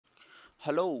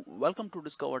Hello, welcome to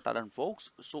Discover Talent, folks.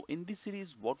 So, in this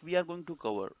series, what we are going to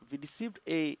cover, we received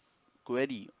a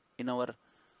query in our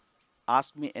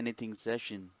Ask Me Anything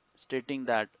session stating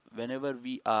that whenever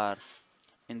we are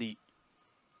in the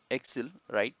Excel,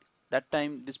 right, that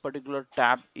time this particular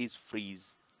tab is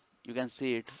freeze. You can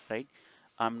see it, right?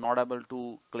 I'm not able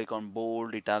to click on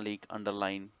bold, italic,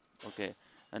 underline, okay,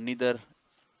 and neither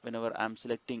whenever I'm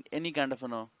selecting any kind of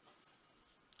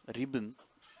ribbon,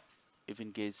 if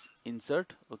in case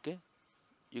insert, okay,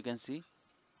 you can see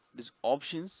these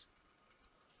options,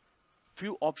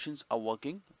 few options are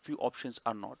working, few options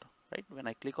are not, right? When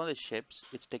I click on the shapes,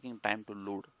 it's taking time to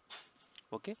load.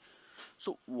 Okay,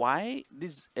 so why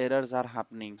these errors are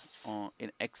happening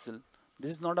in Excel?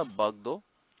 This is not a bug though.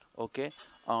 Okay,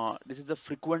 this is a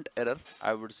frequent error,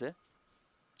 I would say.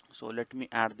 So let me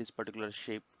add this particular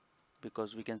shape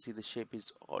because we can see the shape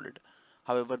is ordered.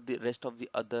 However, the rest of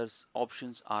the others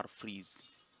options are freeze.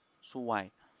 So why?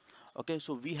 Okay,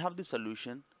 so we have the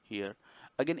solution here.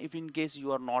 Again, if in case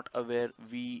you are not aware,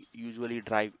 we usually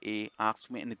drive a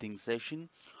ask me anything session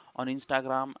on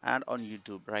Instagram and on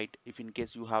YouTube, right? If in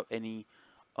case you have any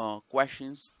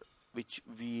questions which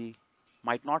we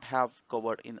might not have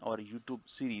covered in our YouTube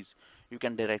series, you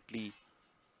can directly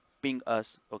ping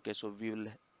us. Okay, so we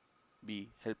will be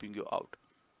helping you out,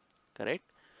 correct?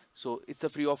 So it's a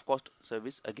free of cost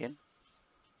service again.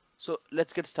 So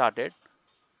let's get started.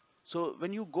 So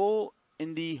when you go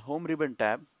in the home ribbon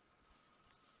tab,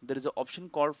 there is an option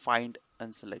called find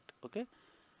and select. Okay,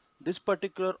 this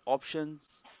particular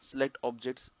options select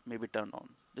objects may be turned on.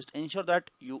 Just ensure that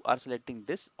you are selecting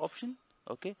this option.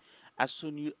 Okay, as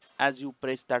you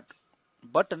press that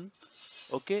button,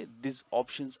 okay, these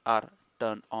options are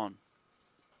turned on.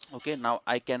 Okay, now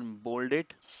I can bold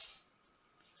it,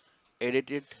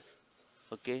 edit it,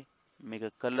 okay, make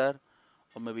a color,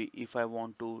 or maybe if I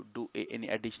want to do any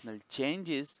additional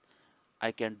changes,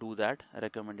 I can do that.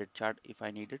 Recommended chart, if I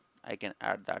need it, I can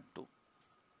add that too.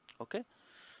 Okay,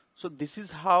 so this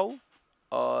is how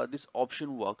this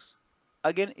option works.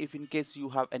 Again, if in case you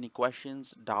have any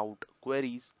questions, doubt,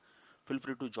 queries, feel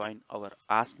free to join our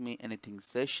Ask Me Anything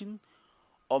session,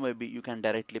 or maybe you can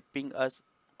directly ping us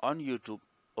on YouTube.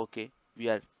 Okay, we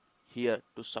are here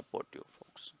to support you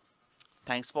folks.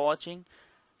 Thanks for watching.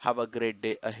 Have a great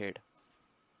day ahead.